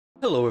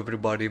Hello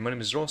everybody, my name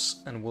is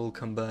Ross and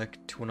welcome back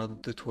to another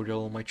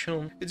tutorial on my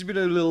channel. It's been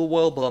a little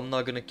while, but I'm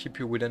not gonna keep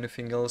you with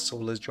anything else, so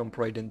let's jump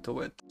right into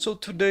it. So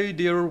today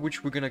the error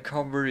which we're gonna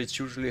cover is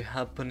usually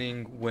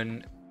happening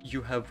when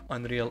you have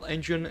Unreal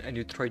Engine and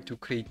you try to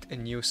create a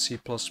new C++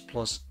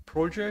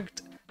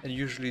 project, and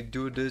usually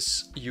do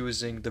this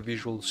using the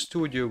Visual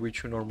Studio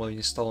which you normally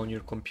install on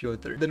your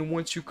computer. Then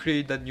once you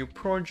create that new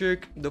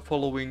project, the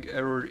following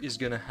error is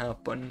gonna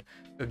happen,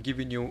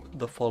 giving you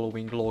the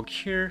following log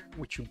here,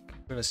 which you're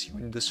gonna see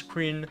on the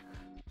screen,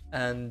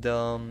 and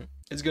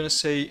it's gonna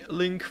say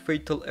link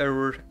fatal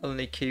error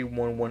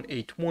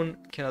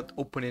LNK1181 cannot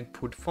open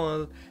input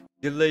file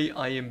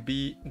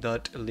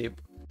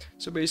delayimp.lib.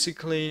 So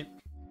basically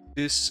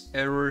this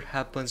error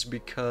happens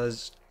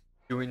because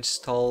you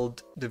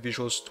installed the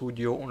Visual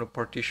Studio on a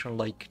partition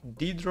like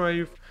D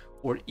drive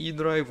or E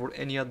drive or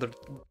any other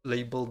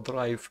labeled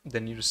drive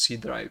than your C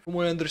drive. From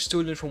what I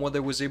understood and from what I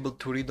was able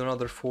to read on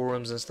other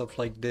forums and stuff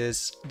like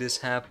this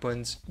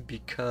happens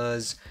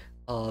because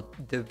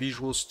the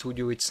Visual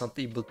Studio it's not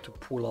able to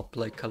pull up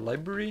like a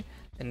library.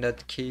 In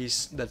that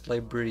case, that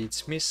library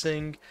it's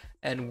missing,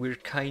 and we're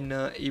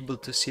kinda able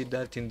to see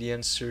that in the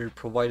answer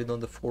provided on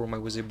the forum I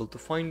was able to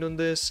find on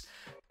this.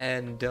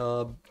 And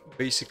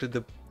basically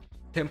the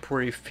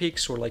temporary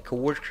fix or like a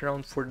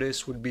workaround for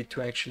this would be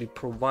to actually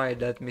provide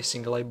that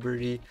missing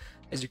library.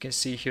 As you can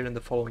see here in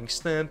the following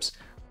steps,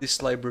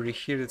 this library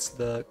here, it's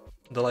the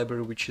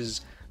library which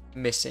is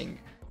missing.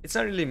 It's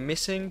not really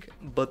missing,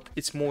 but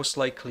it's most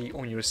likely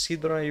on your C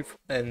drive,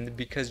 and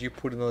because you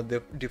put in a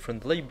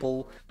different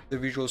label, the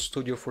Visual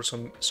Studio for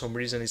some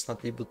reason is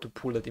not able to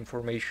pull that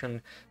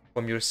information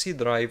from your C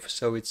drive,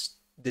 so it's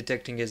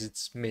detecting as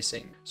it's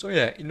missing. So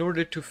yeah, in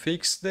order to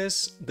fix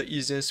this, the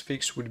easiest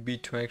fix would be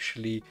to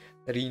actually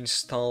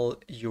reinstall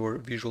your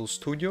Visual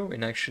Studio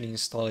and actually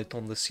install it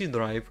on the C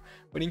drive.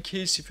 But in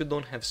case if you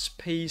don't have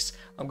space,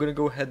 I'm gonna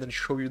go ahead and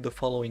show you the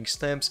following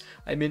steps.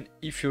 I mean,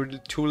 if you're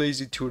too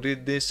lazy to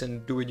read this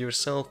and do it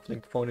yourself,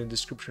 link found in the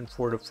description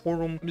for the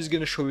forum, I'm just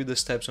gonna show you the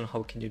steps on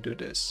how can you do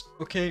this.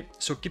 Okay,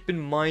 so keep in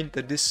mind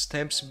that these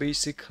steps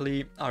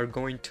basically are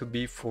going to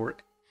be for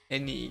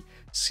any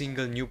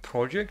single new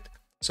project.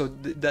 So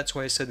that's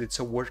why I said it's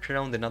a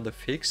workaround and not a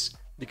fix,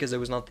 because I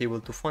was not able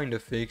to find a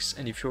fix.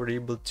 And if you're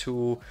able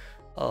to,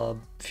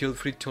 feel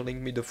free to link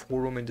me the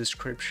forum in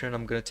description.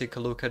 I'm gonna take a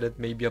look at it,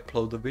 maybe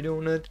upload a video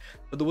on it.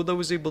 But what I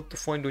was able to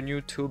find on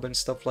YouTube and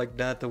stuff like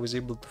that, I was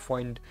able to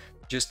find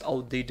just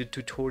outdated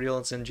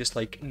tutorials and just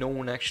like no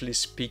one actually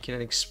speaking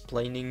and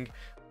explaining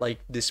like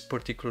this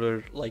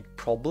particular like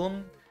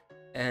problem.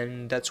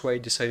 And that's why I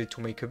decided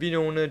to make a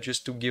video on it,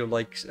 just to give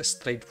like a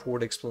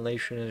straightforward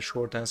explanation and a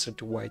short answer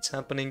to why it's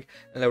happening.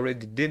 And I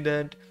already did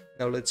that.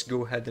 Now let's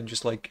go ahead and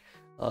just like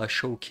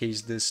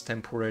showcase this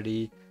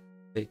temporary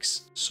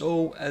fix.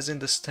 So as in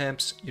the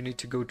steps, you need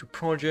to go to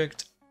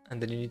project,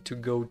 and then you need to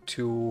go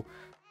to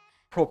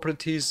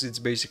properties. It's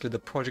basically the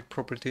project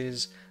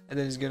properties, and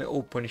then it's gonna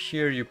open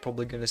here. You're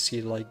probably gonna see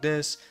it like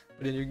this.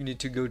 Then you need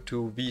to go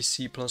to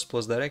VC++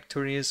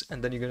 directories,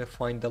 and then you're gonna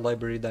find the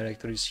library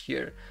directories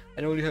here.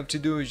 And all you have to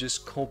do is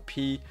just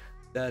copy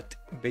that,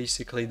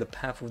 basically the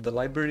path of the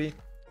library,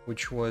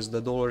 which was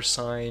the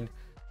 $,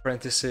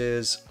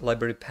 parentheses,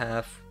 library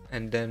path,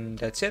 and then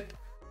that's it.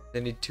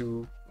 Then you need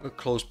to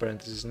close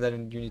parentheses, and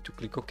then you need to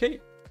click OK.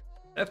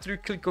 After you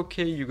click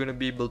OK, you're gonna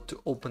be able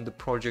to open the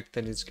project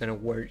and it's gonna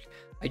work.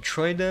 I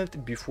tried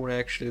that before I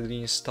actually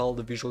reinstalled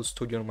the Visual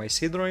Studio on my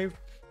C drive,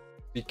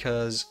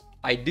 because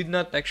I did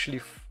not actually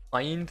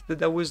find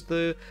that was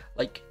the,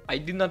 like, I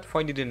did not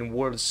find it in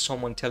words,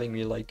 someone telling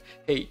me like,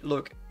 hey,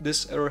 look,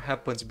 this error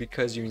happens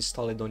because you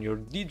install it on your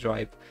D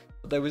drive.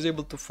 But I was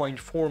able to find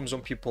forums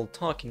on people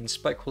talking,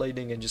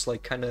 speculating, and just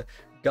like kind of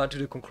got to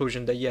the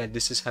conclusion that yeah,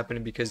 this is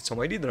happening because it's on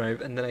my D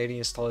drive, and then I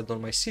reinstalled it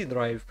on my C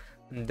drive,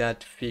 and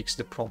that fixed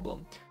the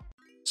problem.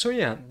 So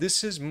yeah,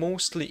 this is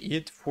mostly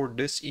it for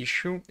this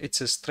issue. It's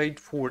a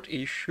straightforward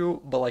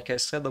issue, but like I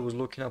said, I was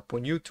looking up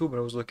on YouTube and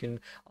I was looking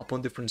up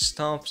on different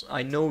stuff.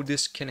 I know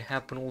this can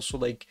happen also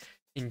like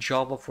in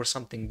Java for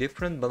something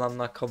different, but I'm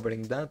not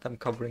covering that. I'm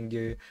covering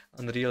the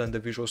Unreal and the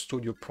Visual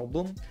Studio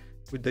problem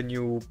with the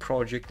new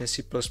project in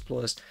C++.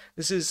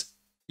 This is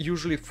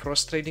usually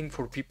frustrating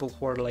for people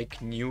who are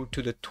like new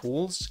to the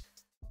tools,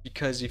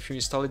 because if you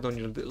install it on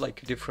your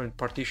like different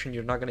partition,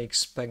 you're not gonna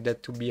expect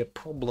that to be a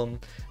problem.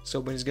 So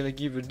when it's gonna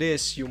give you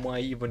this, you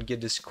might even get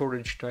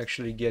discouraged to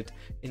actually get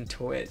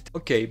into it.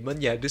 Okay, but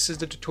yeah, this is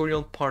the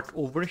tutorial part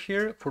over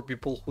here. For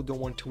people who don't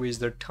want to waste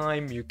their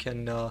time, you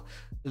can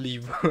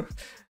leave.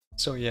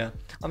 So yeah,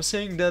 I'm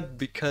saying that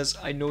because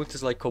I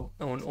noticed like on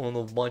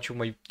a bunch of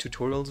my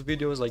tutorials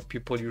videos, like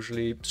people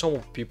usually, some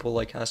of people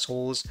like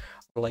assholes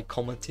are like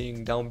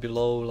commenting down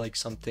below like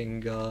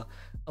something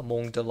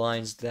along the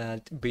lines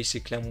that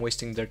basically I'm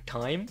wasting their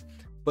time.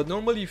 But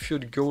normally if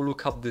you'd go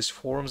look up these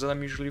forums that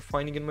I'm usually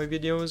finding in my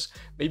videos,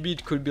 maybe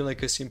it could be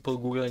like a simple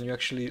Google and you're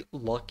actually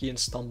lucky and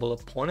stumble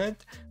upon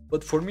it.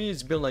 But for me,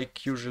 it's been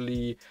like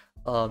usually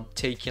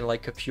taking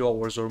like a few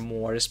hours or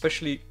more,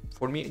 especially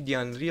for me the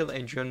Unreal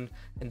Engine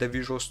and the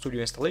Visual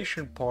Studio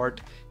installation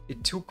part.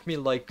 it took me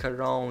like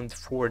around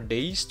 4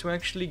 days to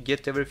actually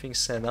get everything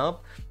set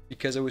up,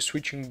 because I was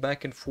switching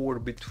back and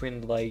forth between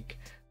like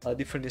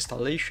different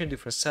installation,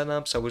 different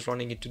setups. I was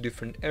running into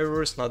different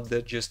errors, not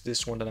that just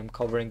this one that I'm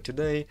covering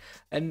today,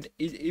 and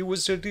it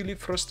was a really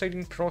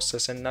frustrating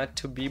process, and not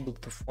to be able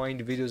to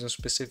find videos on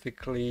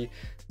specifically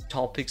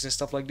topics and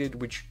stuff like that,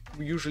 which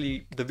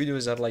usually the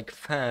videos are like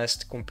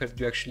fast compared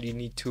to actually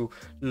need to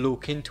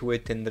look into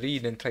it and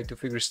read and try to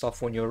figure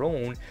stuff on your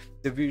own.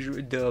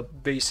 The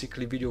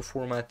basically video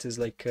format is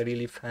like a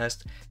really fast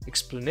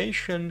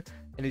explanation,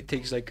 and it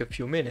takes like a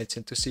few minutes.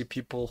 And to see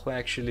people who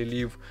actually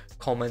leave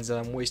comments that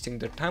I'm wasting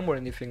their time or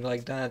anything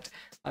like that,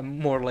 I'm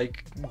more like,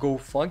 go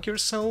fuck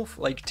yourself.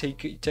 Like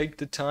take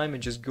the time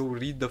and just go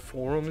read the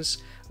forums.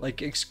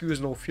 Like,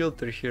 excuse no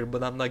filter here,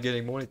 but I'm not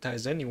getting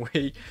monetized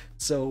anyway.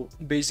 So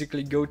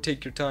basically go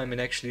take your time and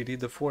actually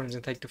read the forums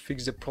and try to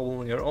fix the problem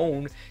on your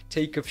own.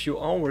 Take a few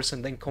hours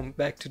and then come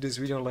back to this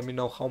video and let me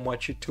know how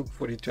much it took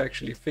for you to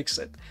actually fix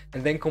it,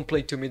 and then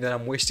complain to me that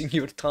I'm wasting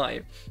your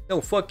time. No,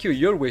 fuck you,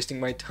 you're wasting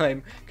my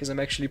time because I'm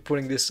actually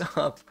putting this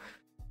up.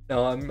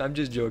 No, I'm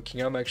just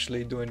joking. I'm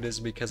actually doing this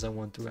because I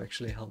want to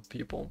actually help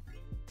people.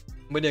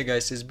 But yeah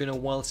guys, it's been a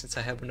while since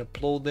I haven't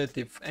uploaded.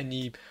 If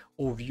any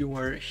of you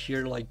are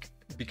here like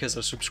because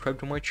are subscribed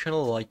to my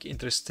channel, like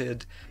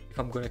interested if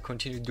I'm gonna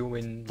continue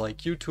doing like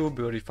YouTube,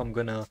 or if I'm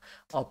gonna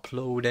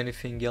upload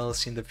anything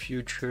else in the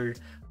future,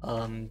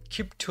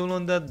 keep tuned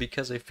on that,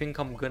 because I think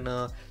I'm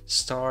gonna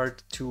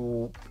start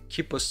to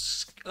keep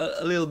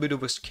a little bit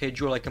of a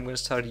schedule. Like, I'm gonna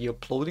start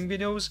uploading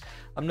videos.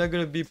 I'm not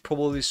gonna be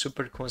probably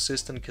super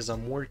consistent because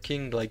I'm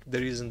working. Like, the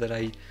reason that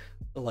I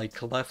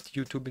like left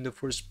YouTube in the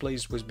first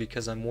place was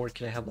because I'm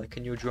working. I have like a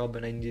new job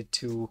and I needed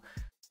to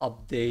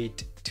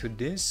update to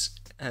this,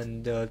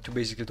 and to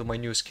basically to my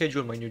new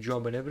schedule, my new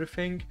job and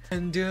everything.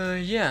 And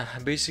yeah,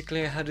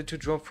 basically I had to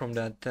drop from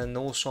that. And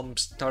also I'm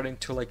starting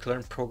to like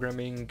learn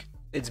programming.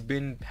 It's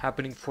been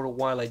happening for a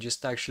while. I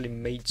just actually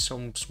made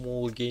some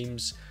small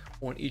games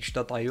on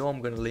itch.io.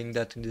 I'm gonna link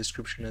that in the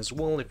description as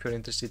well if you're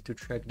interested to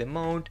check them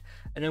out.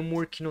 And I'm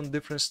working on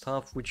different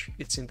stuff which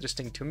it's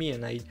interesting to me,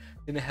 and I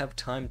didn't have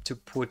time to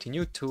put in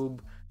YouTube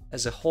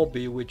as a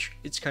hobby, which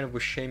it's kind of a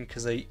shame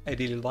because I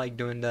really like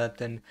doing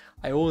that, and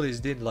I always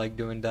did like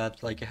doing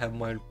that. Like, I have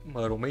my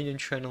Romanian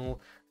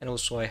channel, and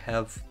also I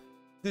have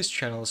this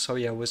channel, so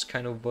yeah, it was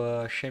kind of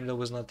a shame that I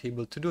was not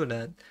able to do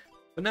that.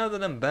 But now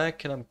that I'm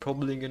back, and I'm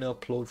probably gonna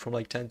upload from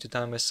like time to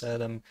time, I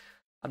said I'm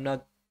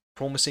not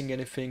promising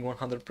anything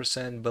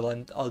 100%,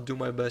 but I'll do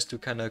my best to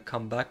kind of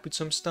come back with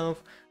some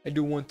stuff. I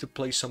do want to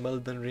play some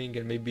Elden Ring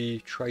and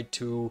maybe try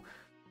to,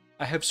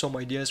 I have some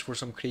ideas for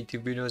some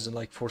creative videos and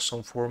like for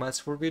some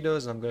formats for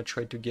videos. I'm gonna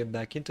try to get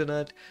back into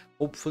that.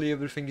 Hopefully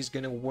everything is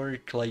gonna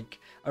work. Like,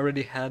 I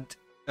already had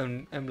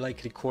I'm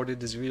like recorded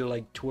this video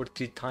like 2 or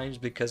 3 times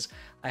because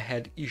I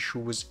had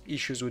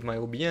issues with my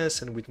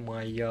OBS and with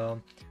my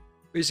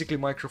basically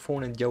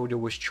microphone, and the audio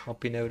was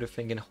chopping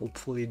everything. And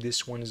hopefully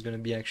this one is gonna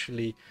be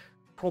actually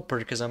proper,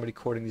 because I'm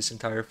recording this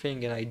entire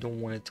thing and I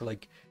don't want it to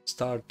like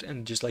start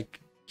and just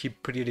like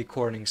keep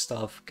pre-recording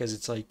stuff, because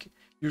it's like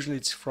usually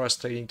it's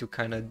frustrating to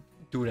kind of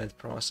do that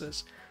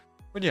process.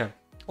 But yeah,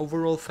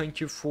 overall, thank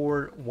you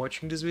for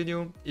watching this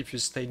video. If you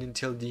stayed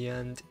until the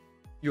end,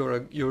 you're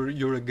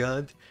a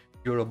god,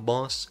 you're a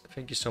boss.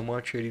 Thank you so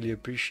much. I really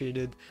appreciate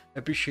it. I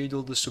appreciate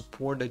all the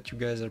support that you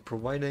guys are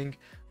providing.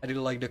 I really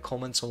like the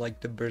comments on like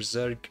the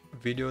Berserk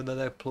video that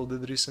I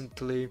uploaded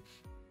recently,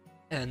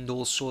 and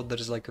also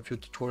there's like a few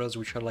tutorials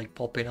which are like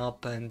popping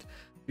up, and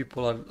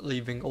people are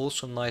leaving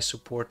also nice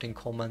supporting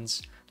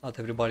comments. Not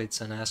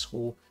everybody's an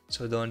asshole,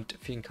 so don't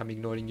think I'm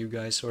ignoring you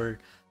guys or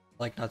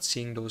like not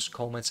seeing those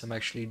comments. I'm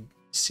actually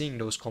seeing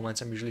those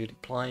comments. I'm usually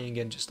replying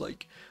and just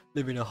like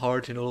leaving a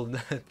heart and all of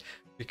that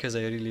because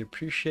I really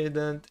appreciate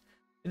that.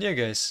 And yeah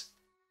guys,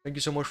 thank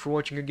you so much for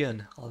watching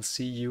again. I'll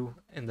see you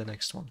in the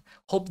next one.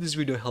 Hope this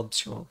video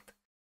helps you out.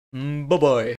 Bye bye.